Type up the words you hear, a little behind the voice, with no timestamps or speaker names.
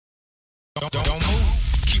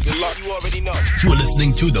you already know. You're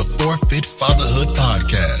listening to the Forfeit Fatherhood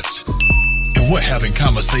Podcast. And we're having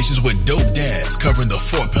conversations with dope dads covering the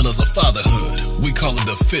 4 pillars of fatherhood. We call it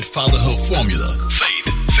the Fit Fatherhood Formula. Faith,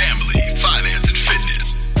 family, finance, and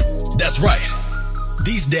fitness. That's right.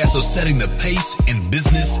 These dads are setting the pace in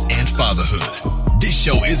business and fatherhood. This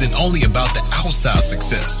show isn't only about the outside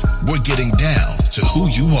success. We're getting down to who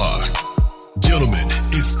you are. Gentlemen,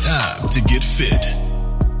 it's time to get fit.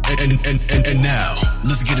 And now,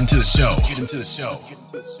 let's get into the show.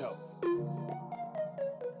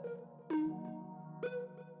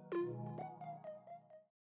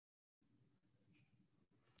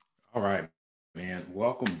 All right, man.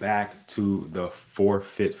 Welcome back to the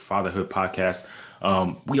Forfeit Fatherhood Podcast.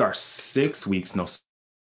 We are 7 weeks. This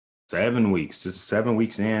is 7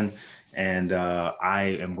 weeks in, and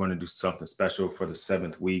I am going to do something special for the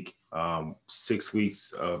 7th week. 6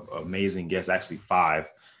 weeks of amazing guests, actually 5,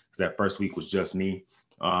 because that first week was just me.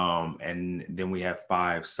 And then we have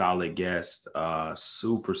 5 solid guests,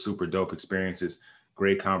 super dope experiences,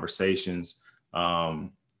 great conversations.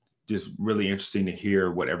 Just really interesting to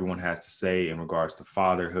hear what everyone has to say in regards to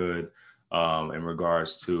fatherhood, in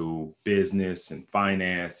regards to business and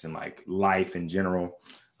finance and like life in general.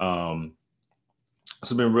 So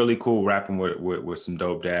it's been really cool rapping with some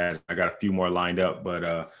dope dads. I got a few more lined up,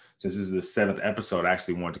 but since this is the 7th episode, I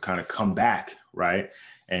actually want to kind of come back, right?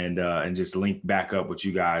 And just link back up with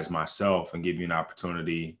you guys myself and give you an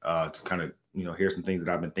opportunity to kind of, hear some things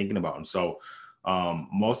that I've been thinking about. And so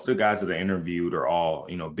most of the guys that I interviewed are all,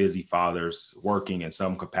 busy fathers working in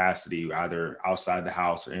some capacity, either outside the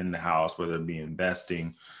house or in the house, whether it be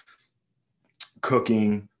investing,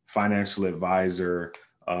 cooking, financial advisor,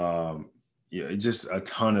 just a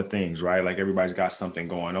ton of things, right? Like everybody's got something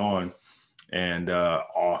going on, and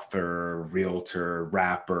author, realtor,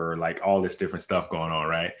 rapper, like all this different stuff going on,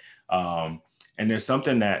 right? And there's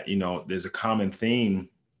something that, there's a common theme.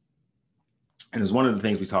 And it's one of the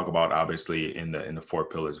things we talk about, obviously, in the 4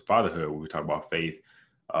 pillars of fatherhood, where we talk about faith,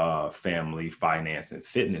 family, finance, and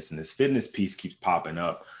fitness. And this fitness piece keeps popping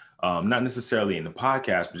up, not necessarily in the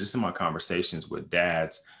podcast, but just in my conversations with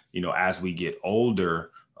dads. As we get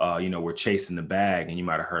older, we're chasing the bag. And you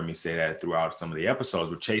might have heard me say that throughout some of the episodes.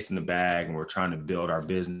 We're chasing the bag and we're trying to build our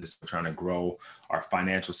business. We're trying to grow our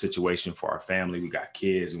financial situation for our family. We got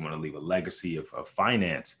kids. We want to leave a legacy of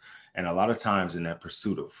finance. And a lot of times in that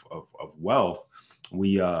pursuit of wealth,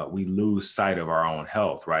 we lose sight of our own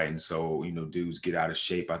health, right? And so, dudes get out of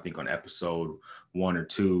shape. I think on episode 1 or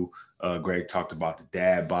 2, Greg talked about the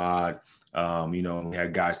dad bod. We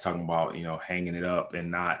had guys talking about, hanging it up and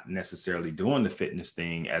not necessarily doing the fitness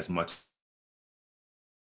thing as much.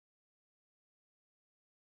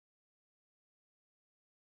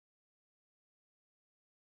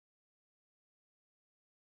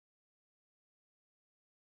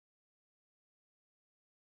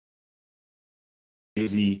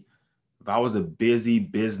 If I was a busy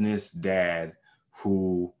business dad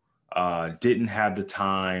who didn't have the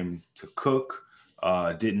time to cook,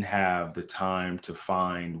 didn't have the time to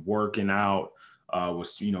find working out,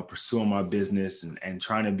 was, pursuing my business and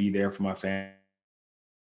trying to be there for my family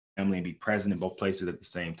and be present in both places at the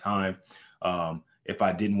same time. If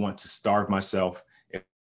I didn't want to starve myself,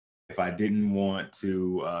 if I didn't want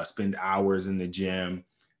to spend hours in the gym,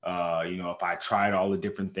 if I tried all the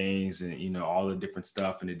different things and, all the different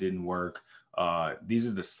stuff and it didn't work, these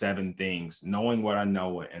are the 7 things. Knowing what I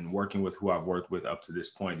know and working with who I've worked with up to this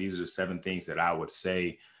point, these are the 7 things that I would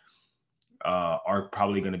say are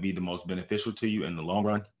probably going to be the most beneficial to you in the long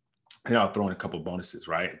run. And I'll throw in a couple of bonuses,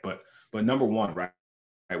 right? But number 1, right?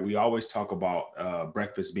 We always talk about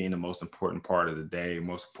breakfast being the most important part of the day,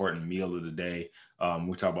 most important meal of the day.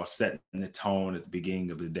 We talk about setting the tone at the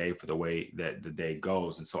beginning of the day for the way that the day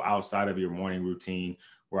goes. And so outside of your morning routine,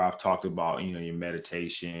 where I've talked about, your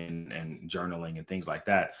meditation and journaling and things like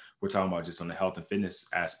that, we're talking about just on the health and fitness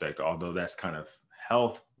aspect, although that's kind of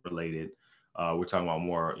health related. We're talking about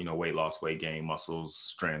more, weight loss, weight gain, muscles,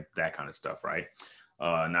 strength, that kind of stuff, right?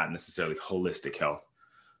 Not necessarily holistic health.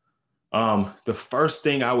 The first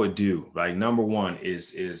thing I would do, like number 1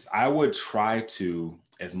 is I would try to,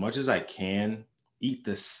 as much as I can, eat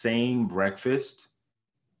the same breakfast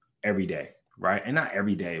every day, right? And not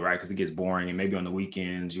every day, right? Because it gets boring. And maybe on the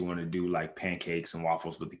weekends, you want to do like pancakes and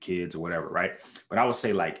waffles with the kids or whatever, right? But I would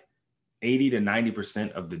say like 80 to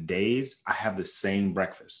 90% of the days I have the same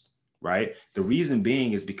breakfast, right? The reason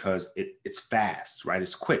being is because it's fast, right?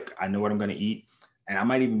 It's quick. I know what I'm going to eat. And I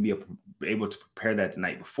might even be able to prepare that the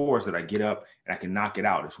night before so that I get up and I can knock it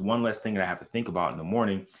out. It's one less thing that I have to think about in the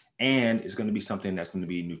morning. And it's going to be something that's going to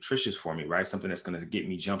be nutritious for me, right? Something that's going to get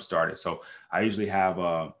me jump started. So I usually have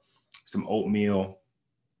some oatmeal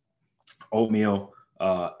oatmeal,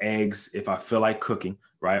 eggs if I feel like cooking,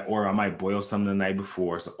 right? Or I might boil some the night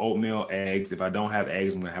before. So oatmeal, eggs. If I don't have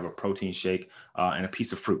eggs, I'm going to have a protein shake and a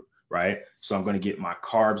piece of fruit, right? So I'm going to get my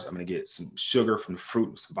carbs. I'm going to get some sugar from the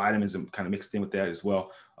fruit, some vitamins, and kind of mixed in with that as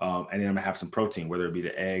well. And then I'm going to have some protein, whether it be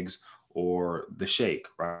the eggs or the shake,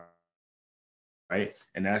 right? Right.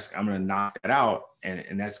 And I'm going to knock that out.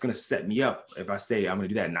 And that's going to set me up. If I say I'm going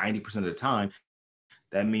to do that 90% of the time,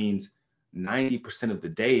 that means 90% of the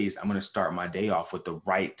days, I'm going to start my day off with the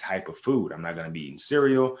right type of food. I'm not going to be eating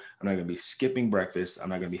cereal. I'm not going to be skipping breakfast. I'm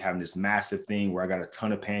not going to be having this massive thing where I got a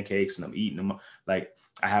ton of pancakes and I'm eating them. Like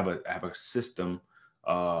I have a system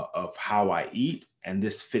of how I eat, and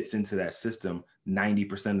this fits into that system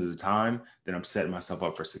 90% of the time. Then I'm setting myself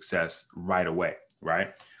up for success right away.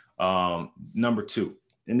 Right. Number two,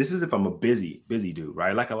 and this is if I'm a busy dude,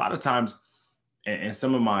 right? Like a lot of times, and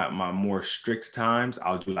some of my more strict times,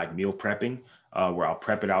 I'll do like meal prepping, where I'll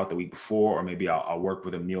prep it out the week before, or maybe I'll work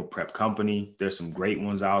with a meal prep company. There's some great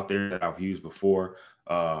ones out there that I've used before.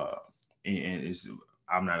 And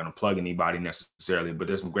I'm not going to plug anybody necessarily, but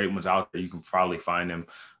there's some great ones out there. You can probably find them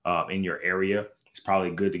in your area. It's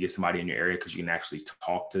probably good to get somebody in your area because you can actually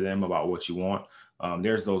talk to them about what you want.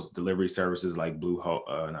 There's those delivery services like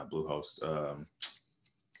Bluehost,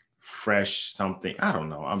 Fresh something. I don't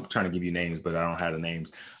know. I'm trying to give you names, but I don't have the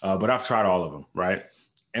names. But I've tried all of them, right?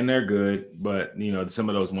 And they're good. But, you know, some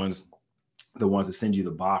of those ones, the ones that send you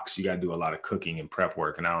the box, you got to do a lot of cooking and prep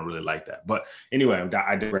work. And I don't really like that. But anyway,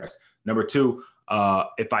 I digress. Number two,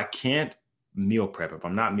 if I can't meal prep, if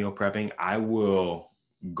I'm not meal prepping, I will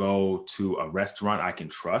go to a restaurant I can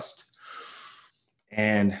trust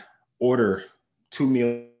and order 2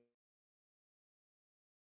 meals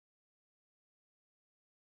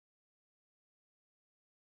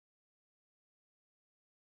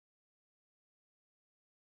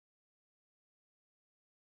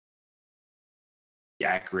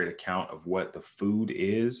accurate account of what the food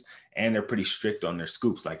is, and they're pretty strict on their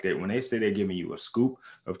scoops. Like when they say they're giving you a scoop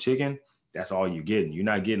of chicken, that's all you're getting. You're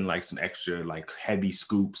not getting like some extra like heavy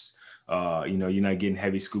scoops. You're not getting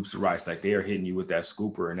heavy scoops of rice. Like they are hitting you with that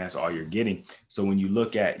scooper, and that's all you're getting. So when you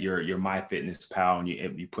look at your MyFitnessPal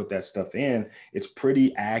and you put that stuff in, it's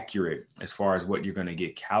pretty accurate as far as what you're going to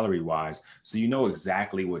get calorie wise. So you know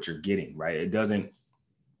exactly what you're getting, right? It doesn't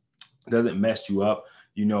mess you up.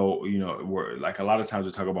 We're like a lot of times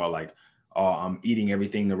we talk about like, oh, I'm eating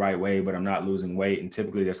everything the right way, but I'm not losing weight. And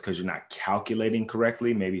typically that's because you're not calculating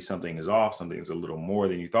correctly. Maybe something is off, something is a little more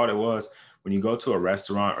than you thought it was. When you go to a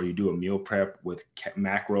restaurant or you do a meal prep with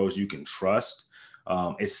macros you can trust,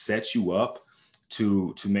 it sets you up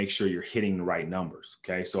to make sure you're hitting the right numbers.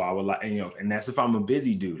 Okay. So I would like, and that's if I'm a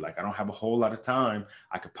busy dude, like I don't have a whole lot of time.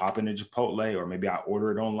 I could pop into Chipotle, or maybe I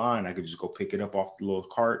order it online. I could just go pick it up off the little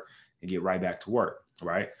cart and get right back to work.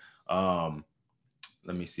 Right.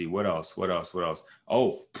 Let me see. What else?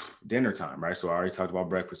 Oh, dinner time. Right. So I already talked about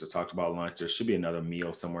breakfast. I talked about lunch. There should be another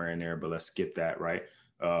meal somewhere in there, but let's skip that. Right.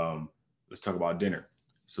 Let's talk about dinner.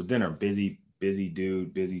 So dinner, busy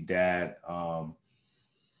dude, busy dad.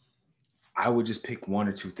 I would just pick one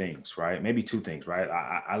or two things, right? Maybe two things, right?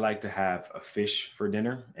 I like to have a fish for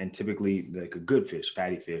dinner, and typically like a good fish,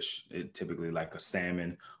 fatty fish, typically like a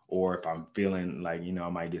salmon, or if I'm feeling like, I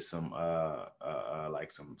might get some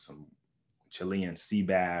like some Chilean sea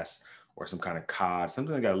bass or some kind of cod,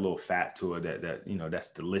 something that got a little fat to it that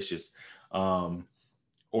that's delicious.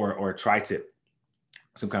 Or tri-tip,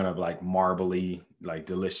 some kind of like marbly, like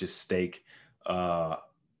delicious steak.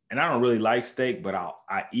 And I don't really like steak, but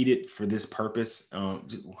I eat it for this purpose.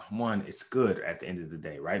 One, it's good at the end of the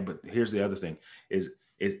day, right? But here's the other thing is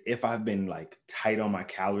if I've been like tight on my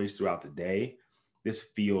calories throughout the day, this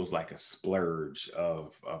feels like a splurge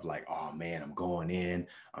of like, oh man, I'm going in,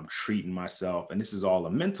 I'm treating myself. And this is all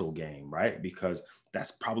a mental game, right? Because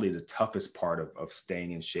that's probably the toughest part of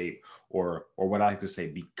staying in shape, or what I like to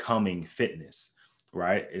say, becoming fitness,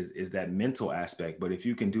 right? Is that mental aspect. But if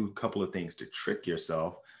you can do a couple of things to trick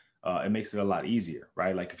yourself, it makes it a lot easier,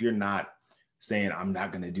 right? Like if you're not saying, I'm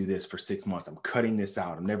not going to do this for 6 months, I'm cutting this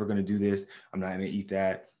out, I'm never going to do this, I'm not going to eat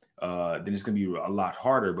that, then it's going to be a lot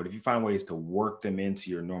harder. But if you find ways to work them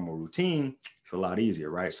into your normal routine, it's a lot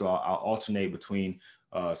easier, right? So I'll alternate between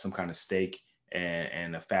some kind of steak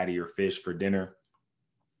and a fattier fish for dinner.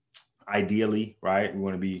 Ideally, right? We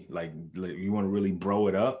want to be like, you want to really bro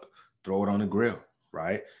it up, throw it on the grill,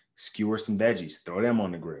 right? Skewer some veggies, throw them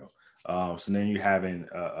on the grill. So then you're having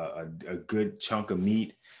a good chunk of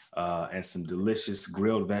meat and some delicious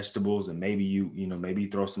grilled vegetables, and maybe maybe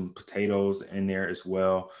throw some potatoes in there as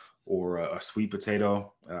well, or a sweet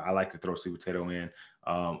potato. I like to throw sweet potato in,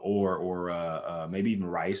 or maybe even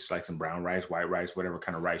rice, like some brown rice, white rice, whatever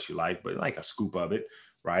kind of rice you like, but like a scoop of it,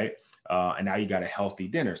 right? And now you got a healthy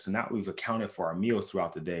dinner. So now we've accounted for our meals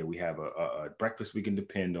throughout the day. We have a breakfast we can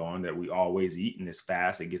depend on that we always eat, and it's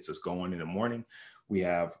fast. It gets us going in the morning. We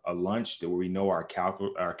have a lunch that we know our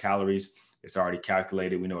calories. It's already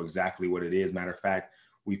calculated. We know exactly what it is. Matter of fact,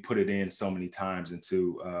 we put it in so many times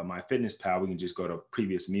into MyFitnessPal. We can just go to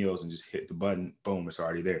previous meals and just hit the button. Boom, it's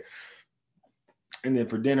already there. And then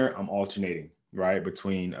for dinner, I'm alternating, right,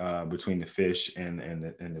 between the fish and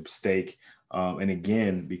the steak. And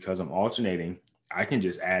again, because I'm alternating, I can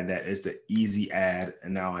just add that. It's an easy add,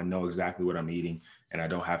 and now I know exactly what I'm eating, and I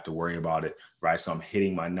don't have to worry about it, right? So I'm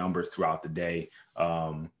hitting my numbers throughout the day.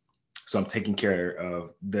 So I'm taking care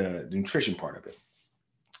of the nutrition part of it.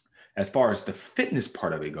 As far as the fitness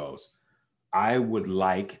part of it goes, I would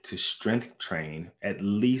like to strength train at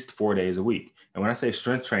least 4 days a week. And when I say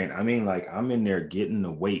strength train, I mean like I'm in there getting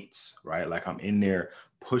the weights, right? Like I'm in there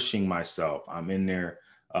pushing myself. I'm in there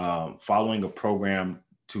following a program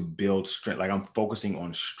to build strength. Like I'm focusing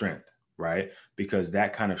on strength, right? Because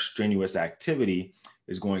that kind of strenuous activity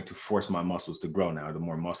is going to force my muscles to grow. Now, the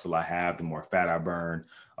more muscle I have, the more fat I burn,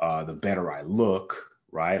 the better I look,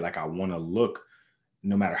 right? Like I want to look,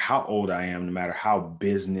 no matter how old I am, no matter how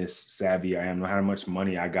business savvy I am, no matter how much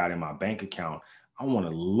money I got in my bank account, I want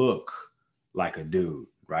to look like a dude,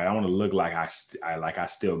 right? I want to look like I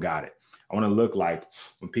still got it. I want to look like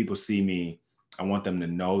when people see me, I want them to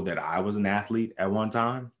know that I was an athlete at one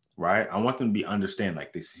time, right? I want them to understand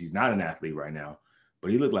like this. He's not an athlete right now, but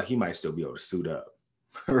he looked like he might still be able to suit up.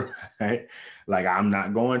 Right? Like I'm not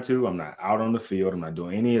out on the field. I'm not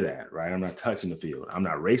doing any of that, right? I'm not touching the field. I'm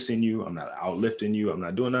not racing you. I'm not outlifting you. I'm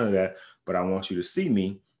not doing none of that, but I want you to see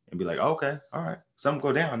me and be like, okay, all right, something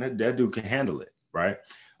go down. That dude can handle it, right?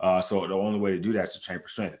 So the only way to do that is to train for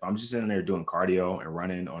strength. If I'm just sitting there doing cardio and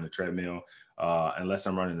running on the treadmill, unless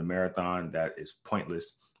I'm running a marathon, that is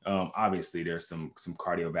pointless. Obviously there's some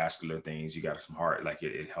cardiovascular things. You got some heart, like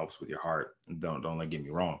it helps with your heart. Don't get me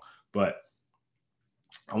wrong, but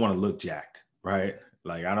I want to look jacked, right?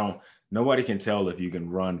 Like nobody can tell if you can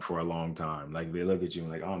run for a long time. Like they look at you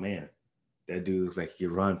and like, oh man, that dude looks like he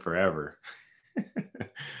can run forever.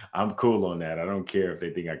 I'm cool on that. I don't care if they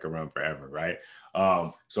think I can run forever, right?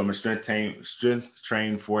 So I'm a strength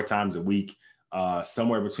train 4 times a week,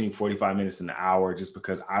 somewhere between 45 minutes and an hour, just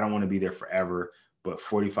because I don't want to be there forever. But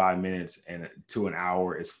 45 minutes and to an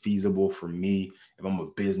hour is feasible for me. If I'm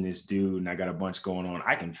a business dude and I got a bunch going on,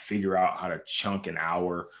 I can figure out how to chunk an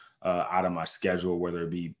hour out of my schedule, whether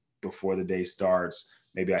it be before the day starts.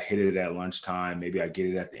 Maybe I hit it at lunchtime. Maybe I get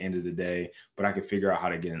it at the end of the day, but I can figure out how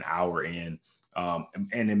to get an hour in.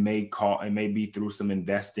 And it may be through some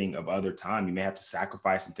investing of other time. You may have to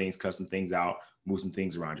sacrifice some things, cut some things out, move some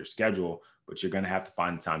things around your schedule, but you're going to have to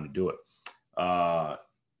find the time to do it.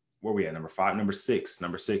 Where we at? Number 5, number six.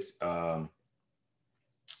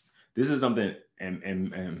 This is something,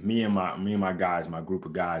 and me and my guys, my group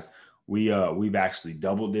of guys, we've actually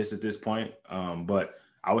doubled this at this point. But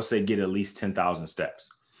I would say get at least 10,000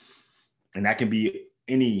 steps, and that can be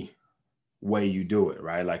any way you do it,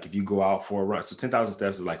 right? Like if you go out for a run, so 10,000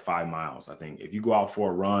 steps is like 5 miles. I think if you go out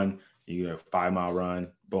for a run, you get a 5-mile run,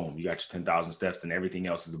 boom, you got your 10,000 steps, and everything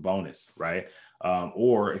else is a bonus, right?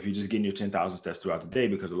 Or if you're just getting your 10,000 steps throughout the day,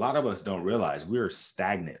 because a lot of us don't realize we're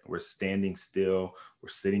stagnant. We're standing still. We're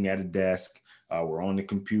sitting at a desk. We're on the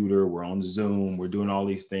computer. We're on Zoom. We're doing all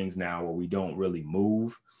these things now where we don't really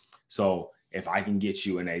move. So if I can get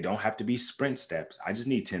you, and they don't have to be sprint steps, I just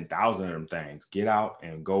need 10,000 of them things. Get out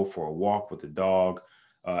and go for a walk with the dog.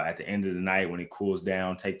 At the end of the night, when it cools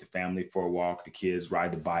down, take the family for a walk, the kids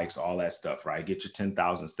ride the bikes, all that stuff, right? Get your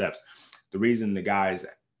 10,000 steps. The reason the guys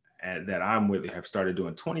that I'm with have started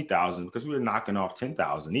doing 20,000 because we were knocking off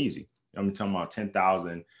 10,000 easy. I'm talking about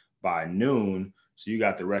 10,000 by noon. So you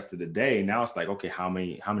got the rest of the day. Now it's like, okay, how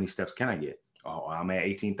many steps can I get? Oh, I'm at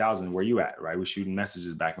 18,000. Where you at? Right. We're shooting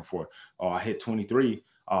messages back and forth. Oh, I hit 23.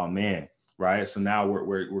 Oh man. Right. So now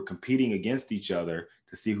we're competing against each other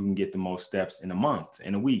to see who can get the most steps in a month,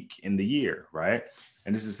 in a week, in the year. Right.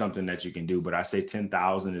 And this is something that you can do, but I say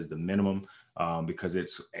 10,000 is the minimum because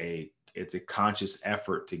it's a conscious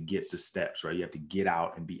effort to get the steps, right? You have to get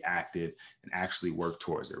out and be active and actually work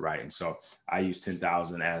towards it. Right. And so I use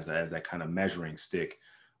 10,000 as a kind of measuring stick.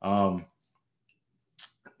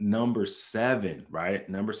 Number 7, right?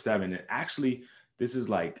 Number 7. And actually, this is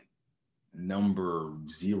like number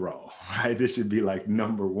 0, right? This should be like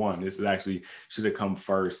number 1. This is actually should have come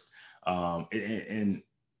first. And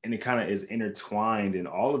it kind of is intertwined in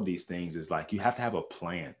all of these things. Is like you have to have a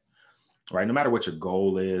plan, right? No matter what your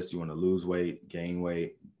goal is, you want to lose weight, gain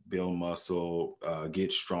weight, build muscle,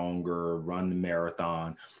 get stronger, run the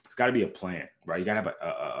marathon. It's got to be a plan, right? You got to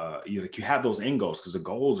have you have those end goals, because the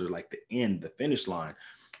goals are like the end, the finish line.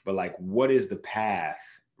 But like, what is the path,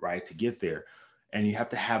 right, to get there? And you have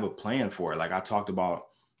to have a plan for it. Like I talked about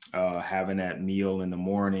having that meal in the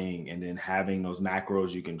morning and then having those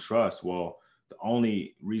macros you can trust. Well, the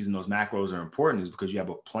only reason those macros are important is because you have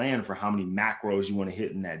a plan for how many macros you want to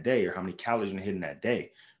hit in that day, or how many calories you want to hit in that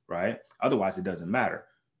day, right? Otherwise, it doesn't matter.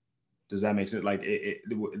 Does that make sense? Like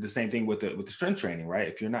the same thing with the strength training, right?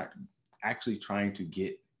 If you're not actually trying to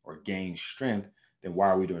get or gain strength, then why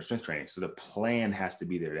are we doing strength training? So the plan has to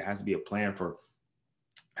be there. There has to be a plan for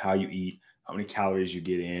how you eat, how many calories you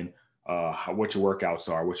get in, what your workouts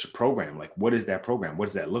are, what's your program. Like, what is that program? What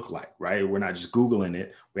does that look like, right? We're not just Googling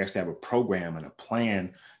it. We actually have a program and a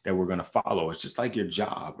plan that we're going to follow. It's just like your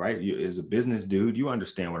job, right? You, as a business dude, you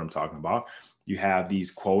understand what I'm talking about. You have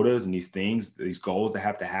these quotas and these things, these goals that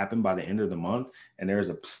have to happen by the end of the month. And there's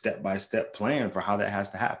a step-by-step plan for how that has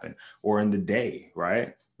to happen, or in the day,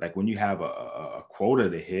 right? Like when you have a quota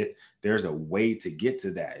to hit, there's a way to get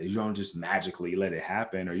to that. You don't just magically let it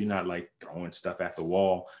happen, or you're not like throwing stuff at the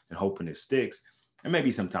wall and hoping it sticks. And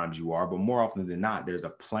maybe sometimes you are, but more often than not, there's a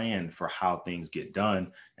plan for how things get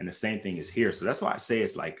done. And the same thing is here. So that's why I say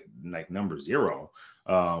it's like number 0,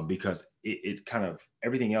 because it kind of,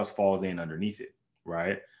 everything else falls in underneath it,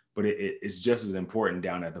 right? But it's just as important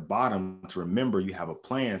down at the bottom to remember you have a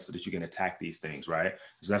plan so that you can attack these things, right?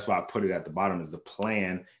 So that's why I put it at the bottom as the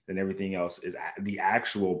plan. Then everything else is the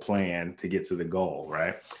actual plan to get to the goal,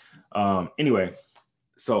 right? Anyway,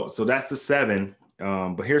 so that's the 7.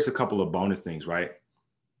 But here's a couple of bonus things, right?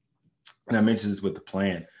 And I mentioned this with the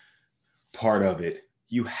plan part of it.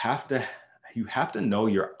 You have to know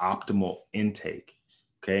your optimal intake,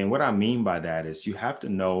 okay? And what I mean by that is you have to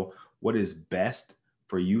know what is best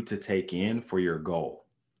for you to take in for your goal.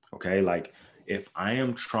 Okay. Like if I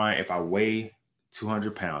weigh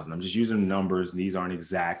 200 pounds, and I'm just using numbers, these aren't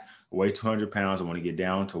exact, I weigh 200 pounds, I want to get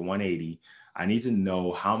down to 180. I need to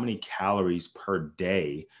know how many calories per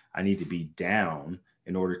day I need to be down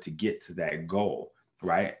in order to get to that goal,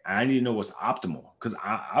 right? I need to know what's optimal, because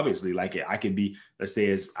obviously, like I could be, let's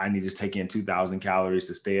say I need to take in 2,000 calories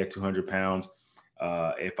to stay at 200 pounds.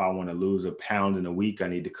 If I want to lose a pound in a week, I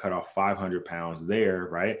need to cut off 500 pounds there,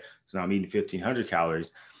 right? So now I'm eating 1,500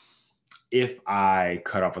 calories. If I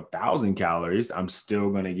cut off 1,000 calories, I'm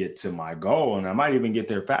still going to get to my goal, and I might even get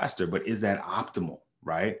there faster. But is that optimal,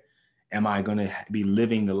 right? Am I going to be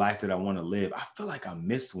living the life that I want to live? I feel like I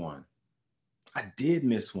missed one. I did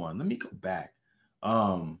miss one. Let me go back.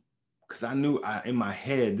 Because I knew in my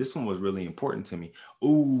head, this one was really important to me.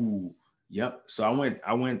 Ooh. Yep. So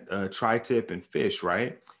I went tri-tip and fish,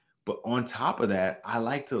 right? But on top of that, I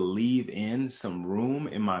like to leave in some room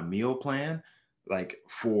in my meal plan, like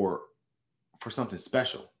for something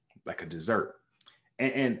special, like a dessert,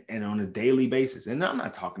 and on a daily basis. And I'm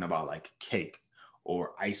not talking about like cake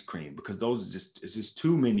or ice cream, because it's just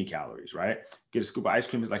too many calories, right? Get a scoop of ice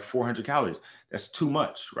cream is like 400 calories. That's too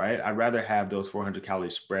much, right? I'd rather have those 400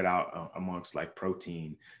 calories spread out amongst like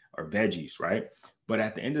protein or veggies, right? But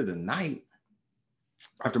at the end of the night,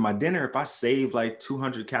 after my dinner, if I save like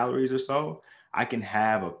 200 calories or so, I can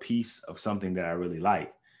have a piece of something that I really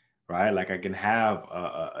like, right? Like I can have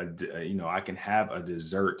I can have a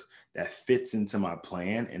dessert that fits into my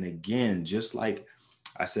plan. And again, just like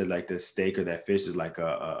I said, like the steak or that fish is like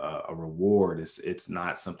a reward. It's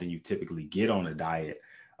not something you typically get on a diet.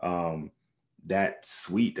 That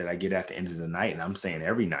sweet that I get at the end of the night, and I'm saying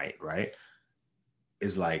every night, right,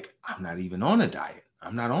 is like, I'm not even on a diet.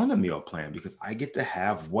 I'm not on a meal plan, because I get to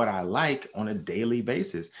have what I like on a daily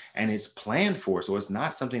basis, and it's planned for. So it's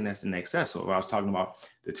not something that's in excess. So if I was talking about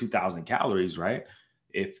the 2,000 calories, right?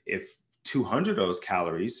 If 200 of those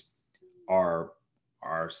calories are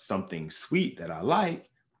something sweet that I like,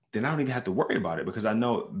 then I don't even have to worry about it, because I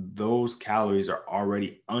know those calories are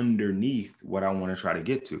already underneath what I want to try to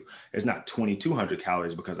get to. It's not 2,200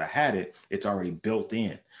 calories because I had it. It's already built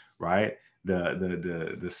in, right?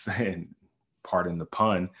 The pardon the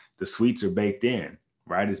pun, the sweets are baked in,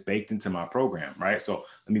 right? It's baked into my program, right? So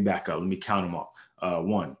let me back up. Let me count them all.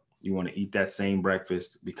 1, you want to eat that same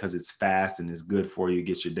breakfast because it's fast and it's good for you.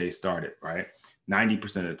 Get your day started, right?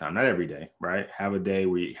 90% of the time, not every day, right? Have a day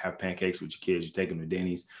where you have pancakes with your kids. You take them to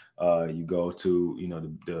Denny's. You go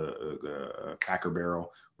to, the Cracker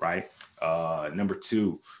Barrel, right? Number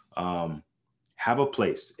 2, have a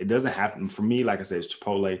place. It doesn't have to, for me, like I said, it's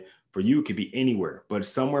Chipotle. For you, it could be anywhere, but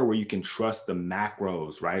somewhere where you can trust the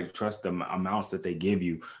macros, right? Trust the amounts that they give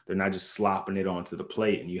you. They're not just slopping it onto the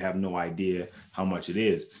plate and you have no idea how much it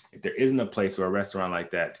is. If there isn't a place or a restaurant like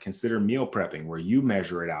that, consider meal prepping where you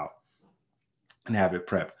measure it out and have it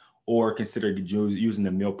prepped. Or consider using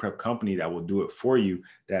a meal prep company that will do it for you,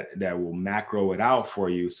 that will macro it out for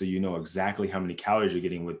you so you know exactly how many calories you're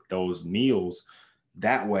getting with those meals.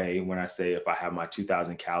 That way, when I say if I have my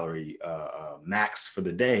 2,000 calorie max for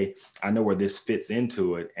the day, I know where this fits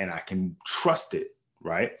into it and I can trust it,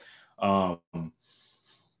 right?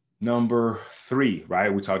 Number 3,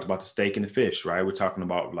 right? We talked about the steak and the fish, right? We're talking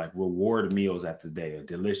about like reward meals at the day, a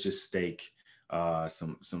delicious steak,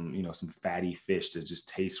 some fatty fish that just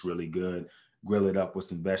tastes really good. Grill it up with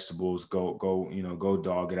some vegetables. Go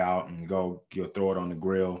dog it out and throw it on the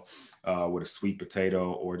grill with a sweet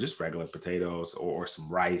potato or just regular potatoes or some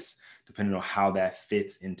rice, depending on how that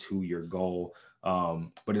fits into your goal.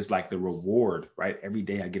 But it's like the reward, right? Every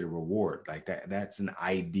day I get a reward like that. That's an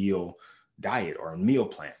ideal diet or a meal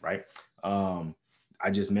plan, right?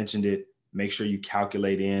 I just mentioned it. Make sure you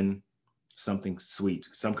calculate in something sweet,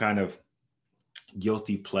 some kind of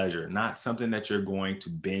guilty pleasure, not something that you're going to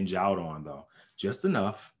binge out on though, just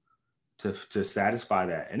enough to satisfy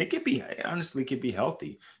that. And it could be, honestly, could be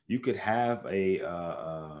healthy. You could have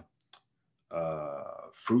a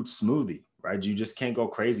fruit smoothie, right? You just can't go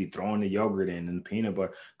crazy throwing the yogurt in and the peanut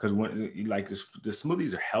butter, because when like the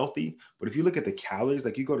smoothies are healthy, but if you look at the calories,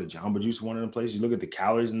 like you go to Jamba Juice, one of the places, you look at the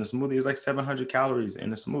calories in the smoothie, it's like 700 calories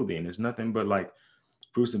in a smoothie, and there's nothing but like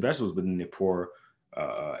fruits and vegetables. But then they pour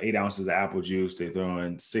 8 ounces of apple juice, they throw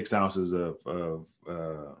in 6 ounces of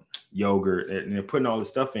yogurt, and they're putting all this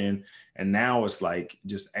stuff in, and now it's like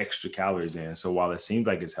just extra calories in. So while it seems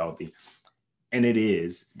like it's healthy, and it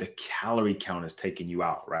is, the calorie count is taking you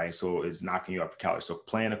out, right? So it's knocking you out for calories. So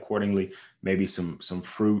plan accordingly. Maybe some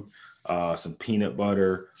fruit, some peanut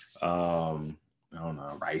butter, I don't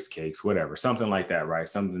know, rice cakes, whatever, something like that, right?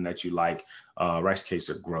 Something that you like. Rice cakes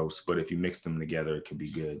are gross, but if you mix them together, it could be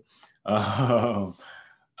good.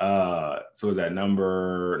 So is that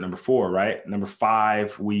number 4, right? Number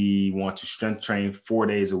 5, we want to strength train 4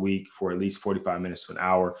 days a week for at least 45 minutes to an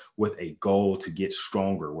hour with a goal to get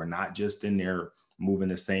stronger. We're not just in there moving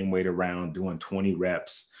the same weight around, doing 20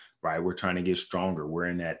 reps, right? We're trying to get stronger. We're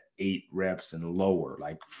in that 8 reps and lower,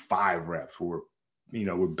 like 5 reps. We're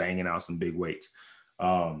banging out some big weights.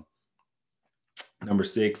 Number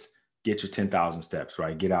 6, get your 10,000 steps,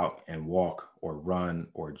 right? Get out and walk or run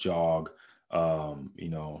or jog.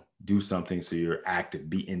 Do something so you're active.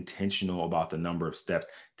 Be intentional about the number of steps.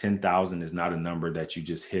 10,000 is not a number that you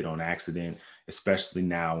just hit on accident, especially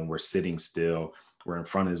now when we're sitting still, we're in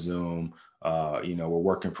front of Zoom, we're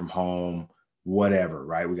working from home, whatever,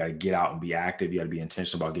 right? We got to get out and be active. You got to be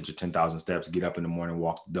intentional about get your 10,000 steps, get up in the morning,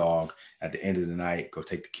 walk the dog. At the end of the night, go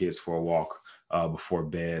take the kids for a walk before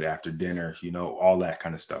bed, after dinner, all that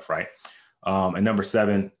kind of stuff, right? And number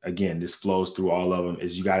 7, again, this flows through all of them,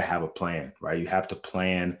 is you got to have a plan, right? You have to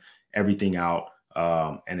plan everything out.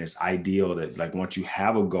 And it's ideal that like once you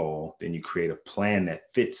have a goal, then you create a plan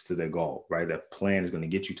that fits to the goal, right? That plan is going to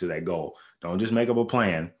get you to that goal. Don't just make up a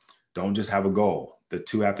plan. Don't just have a goal. The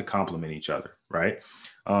two have to complement each other, right?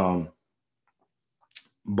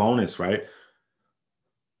 Bonus, right?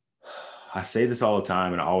 I say this all the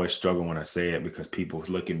time and I always struggle when I say it because people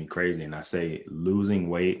look at me crazy, and I say losing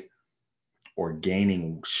weight or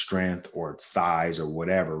gaining strength or size or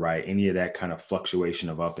whatever, right? Any of that kind of fluctuation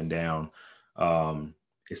of up and down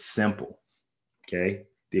is simple, okay?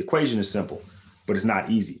 The equation is simple, but it's not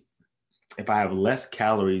easy. If I have less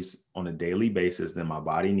calories on a daily basis than my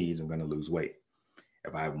body needs, I'm going to lose weight.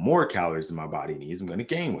 If I have more calories than my body needs, I'm going to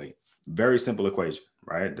gain weight. Very simple equation,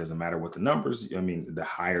 right? It doesn't matter what the numbers, the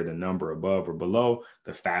higher the number above or below,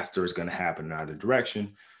 the faster it's going to happen in either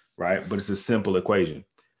direction, right? But it's a simple equation.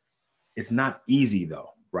 It's not easy though,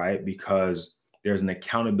 right? Because there's an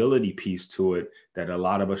accountability piece to it that a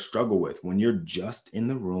lot of us struggle with. When you're just in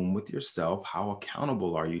the room with yourself, how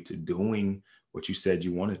accountable are you to doing what you said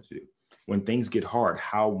you wanted to do? When things get hard,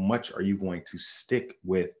 how much are you going to stick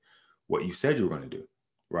with what you said you were going to do,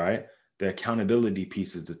 right? The accountability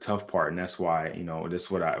piece is the tough part. And that's why,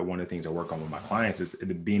 that's what one of the things I work on with my clients is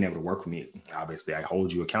being able to work with me. Obviously, I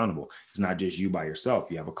hold you accountable. It's not just you by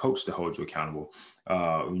yourself. You have a coach to hold you accountable.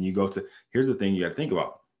 When you go here's the thing you got to think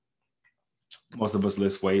about. Most of us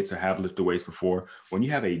lift weights or have lifted weights before. When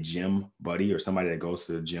you have a gym buddy or somebody that goes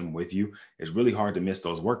to the gym with you, it's really hard to miss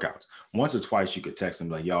those workouts. Once or twice you could text them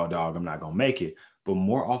like, yo, dog, I'm not going to make it. But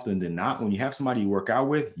more often than not, when you have somebody you work out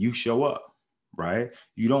with, you show up. right?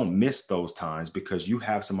 You don't miss those times because you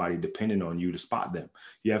have somebody dependent on you to spot them.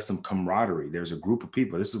 You have some camaraderie. There's a group of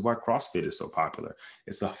people. This is why CrossFit is so popular.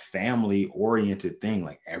 It's a family oriented thing.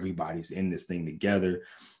 Like everybody's in this thing together.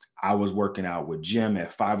 I was working out with Jim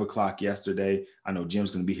at 5 o'clock yesterday. I know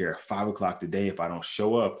Jim's going to be here at 5 o'clock today. If I don't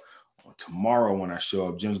show up tomorrow, when I show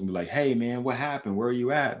up, Jim's going to be like, hey man, what happened? Where are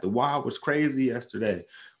you at? The wild was crazy yesterday,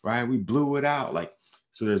 right? We blew it out. Like,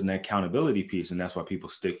 so there's an accountability piece, and that's why people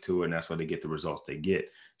stick to it, and that's why they get the results they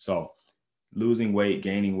get. So losing weight,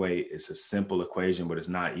 gaining weight, it's a simple equation, but it's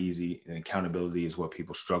not easy. And accountability is what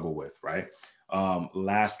people struggle with, right?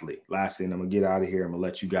 Lastly, and I'm gonna get out of here. I'm gonna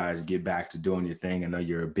let you guys get back to doing your thing. I know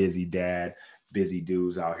you're a busy dad, busy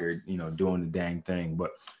dudes out here, doing the dang thing,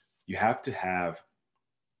 but you have to have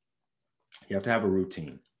a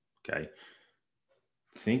routine. Okay.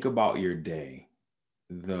 Think about your day.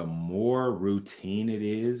 The more routine it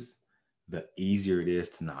is, the easier it is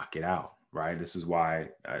to knock it out, right? This is why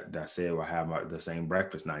I say I have the same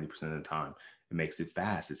breakfast 90% of the time. It makes it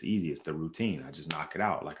fast. It's easy. It's the routine. I just knock it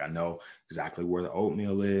out. Like I know exactly where the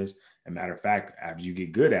oatmeal is. And matter of fact, after you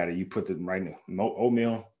get good at it, you put the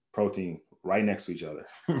oatmeal, protein right next to each other,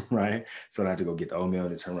 right? So I have to go get the oatmeal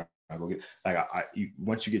and turn around. I go get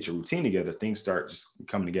once you get your routine together, things start just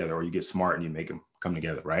coming together, or you get smart and you make them come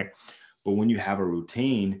together, right? But when you have a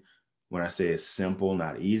routine, when I say it's simple,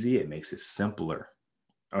 not easy, it makes it simpler.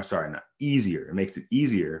 Oh, sorry, not easier. It makes it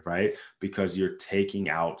easier, right? Because you're taking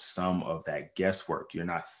out some of that guesswork. You're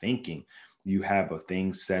not thinking. You have a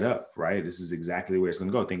thing set up, right? This is exactly where it's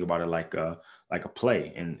going to go. Think about it like a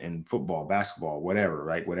play in football, basketball, whatever,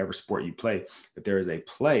 right? Whatever sport you play. If there is a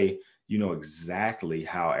play, you know exactly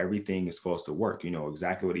how everything is supposed to work. You know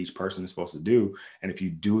exactly what each person is supposed to do. And if you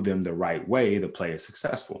do them the right way, the play is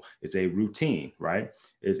successful. It's a routine, right?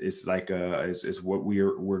 It's like it's what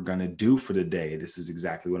we're going to do for the day. This is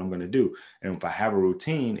exactly what I'm going to do. And if I have a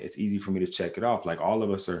routine, it's easy for me to check it off. Like all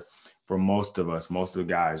of us are, for most of the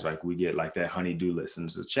guys, like we get like that honey-do list, and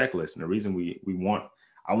it's a checklist. And the reason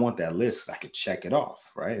I want that list is I could check it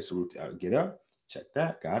off, right? It's a routine. I get up, check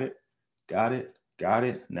that, got it.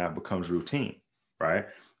 Now it becomes routine, right?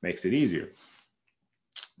 Makes it easier.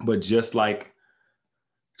 But just like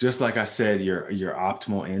I said, your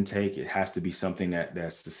optimal intake, it has to be something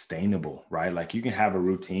that's sustainable, right? Like you can have a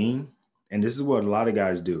routine, and this is what a lot of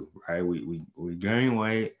guys do, right? We gain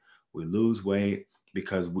weight, we lose weight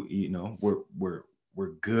because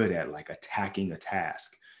we're good at like attacking a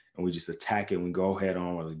task. And we just attack it and we go head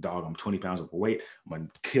on. We're like, dog, I'm 20 pounds overweight. I'm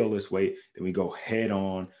going to kill this weight. Then we go head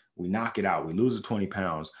on. We knock it out. We lose the 20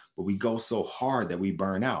 pounds, but we go so hard that we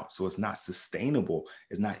burn out. So it's not sustainable.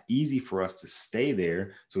 It's not easy for us to stay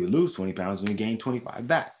there. So we lose 20 pounds and we gain 25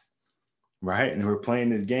 back, right? And we're playing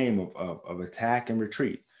this game of attack and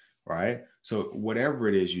retreat, right? So whatever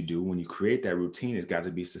it is you do, when you create that routine, it's got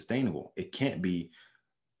to be sustainable. It can't be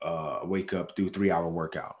wake up, do a 3-hour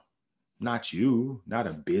workout. Not you, not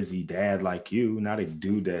a busy dad like you, not a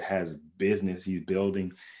dude that has business he's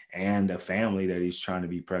building and a family that he's trying to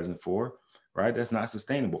be present for, right? That's not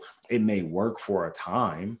sustainable. It may work for a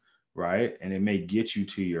time, right? And it may get you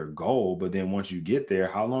to your goal, but then once you get there,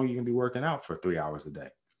 how long are you gonna be working out for 3 hours a day,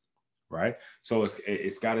 right? So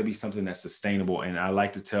it's got to be something that's sustainable. And I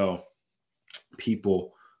like to tell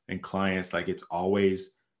people and clients, like it's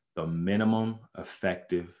always the minimum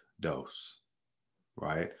effective dose,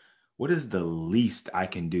 right? What is the least I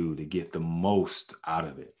can do to get the most out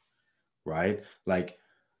of it, right? Like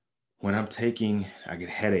when I get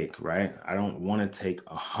headache, right? I don't want to take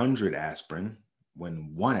 100 aspirin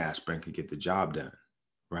when 1 aspirin could get the job done,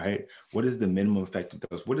 right? What is the minimum effective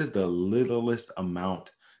dose? What is the littlest amount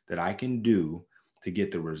that I can do to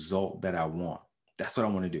get the result that I want? That's what I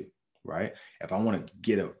want to do, right? If I want to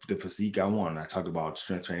get the physique I want, and I talked about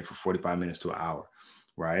strength training for 45 minutes to an hour,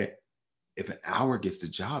 right? If an hour gets the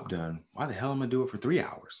job done, why the hell am I do it for 3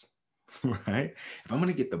 hours, right? If I'm going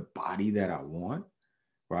to get the body that I want,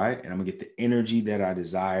 right? And I'm gonna get the energy that I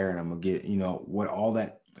desire, and I'm gonna get,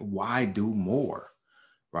 why do more,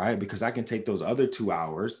 right? Because I can take those other 2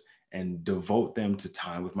 hours and devote them to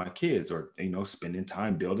time with my kids, or, spending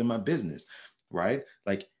time building my business, right?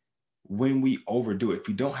 Like when we overdo it, if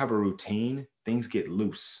we don't have a routine, things get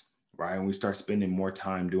loose, right? And we start spending more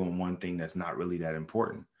time doing one thing that's not really that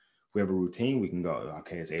important. If we have a routine, we can go,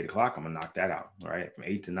 okay, it's 8 o'clock, I'm gonna knock that out, right? From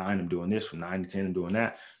 8 to 9, I'm doing this. From 9 to 10, I'm doing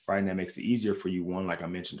that, right? And that makes it easier for you. One, like I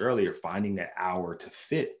mentioned earlier, finding that hour to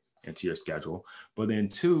fit into your schedule. But then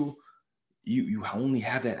two, you only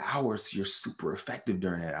have that hour, so you're super effective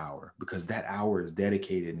during that hour because that hour is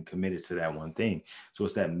dedicated and committed to that one thing. So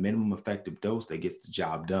it's that minimum effective dose that gets the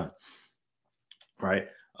job done, right?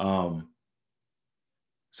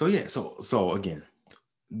 So yeah, so again,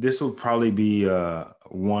 this will probably be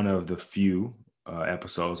one of the few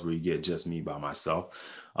episodes where you get just me by myself.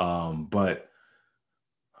 But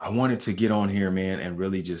I wanted to get on here, man, and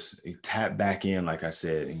really just tap back in, like I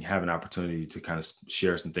said, and have an opportunity to kind of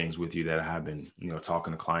share some things with you that I have been,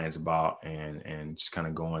 talking to clients about and just kind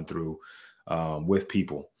of going through with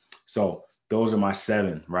people. So those are my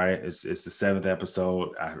 7, right? It's the 7th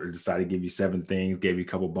episode. I decided to give you 7 things, gave you a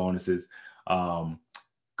couple bonuses.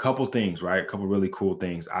 Couple things, right? A couple really cool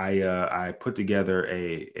things. I put together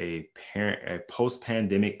a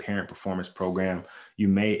post-pandemic parent performance program.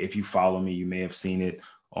 If you follow me, you may have seen it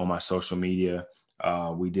on my social media.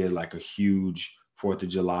 We did like a huge 4th of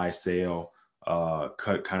July sale,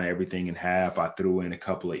 cut kind of everything in half. I threw in a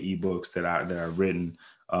couple of ebooks that I've written,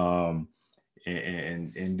 and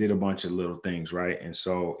did a bunch of little things, right? And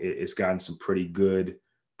so it's gotten some pretty good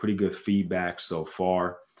feedback so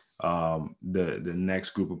far. The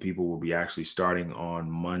next group of people will be actually starting on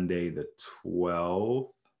Monday, the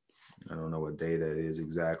 12th. I don't know what day that is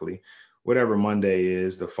exactly. Whatever Monday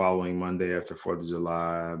is, the following Monday after 4th of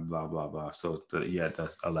July, blah, blah, blah. So the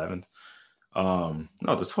 11th.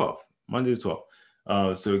 No, the 12th, Monday the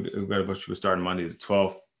 12th. So we've got a bunch of people starting Monday the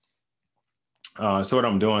 12th. So what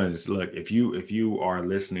I'm doing is, look, if you are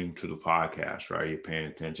listening to the podcast, right, you're paying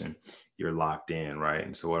attention, you're locked in, right?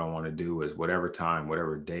 And so what I want to do is whatever time,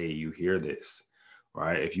 whatever day you hear this,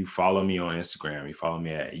 right? If you follow me on Instagram, you follow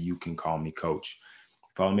me at You Can Call Me Coach.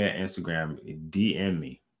 Follow me at Instagram, DM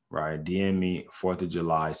me, right? DM me 4th of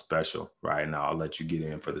July special, right? And I'll let you get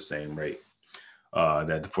in for the same rate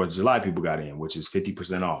that the 4th of July people got in, which is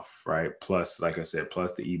 50% off, right? Plus, like I said,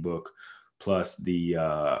 plus the ebook, plus the 2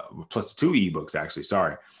 ebooks, actually,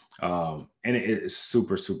 sorry. And it's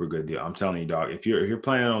super, super good deal. I'm telling you, dog, if you're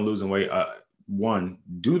planning on losing weight, one,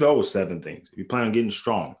 do those 7 things. If you plan on getting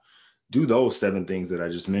strong, do those 7 things that I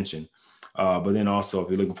just mentioned. But then also, if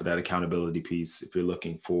you're looking for that accountability piece, if you're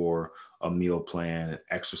looking for a meal plan,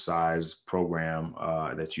 exercise program,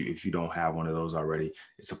 if you don't have one of those already,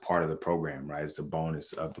 it's a part of the program, right? It's a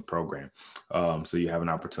bonus of the program. So you have an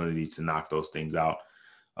opportunity to knock those things out.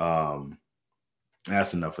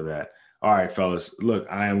 That's enough of that. All right, fellas, look,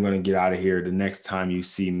 I am going to get out of here. The next time you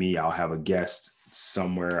see me, I'll have a guest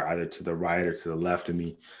somewhere, either to the right or to the left of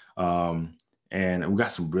me. And we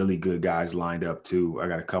got some really good guys lined up too. I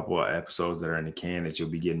got a couple of episodes that are in the can that you'll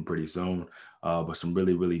be getting pretty soon. But some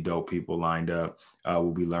really, really dope people lined up.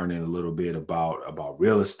 We'll be learning a little bit about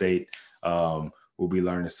real estate. We'll be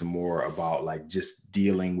learning some more about like just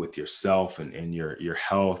dealing with yourself and your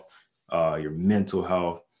health, your mental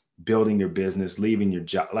health, building your business, leaving your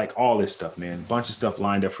job, like all this stuff, man. A bunch of stuff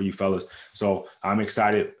lined up for you fellas. So I'm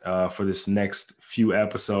excited for this next few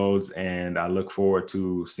episodes, and I look forward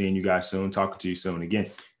to seeing you guys soon, talking to you soon. Again,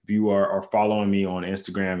 if you are following me on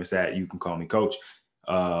Instagram, it's at You Can Call Me Coach.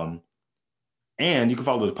 And you can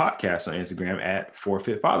follow the podcast on Instagram at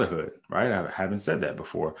Forfeit Fatherhood, right? I haven't said that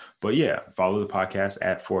before, but yeah, follow the podcast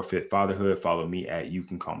at Forfeit Fatherhood. Follow me at You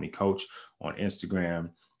Can Call Me Coach on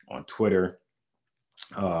Instagram, on Twitter.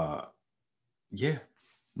 Yeah,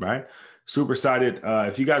 right. Super excited.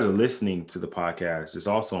 If you guys are listening to the podcast, it's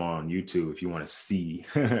also on YouTube. If you want to see,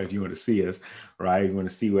 if you want to see us, right? You want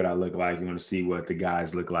to see what I look like. You want to see what the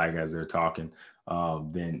guys look like as they're talking.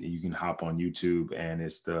 Then you can hop on YouTube, and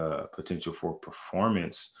it's the Potential for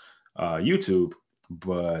Performance YouTube.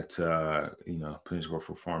 But Potential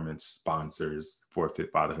for Performance sponsors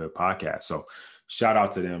Forfeit Fatherhood podcast. So shout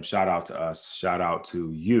out to them. Shout out to us. Shout out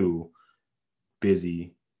to you,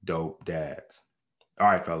 busy, dope dads. All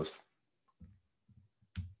right, fellas.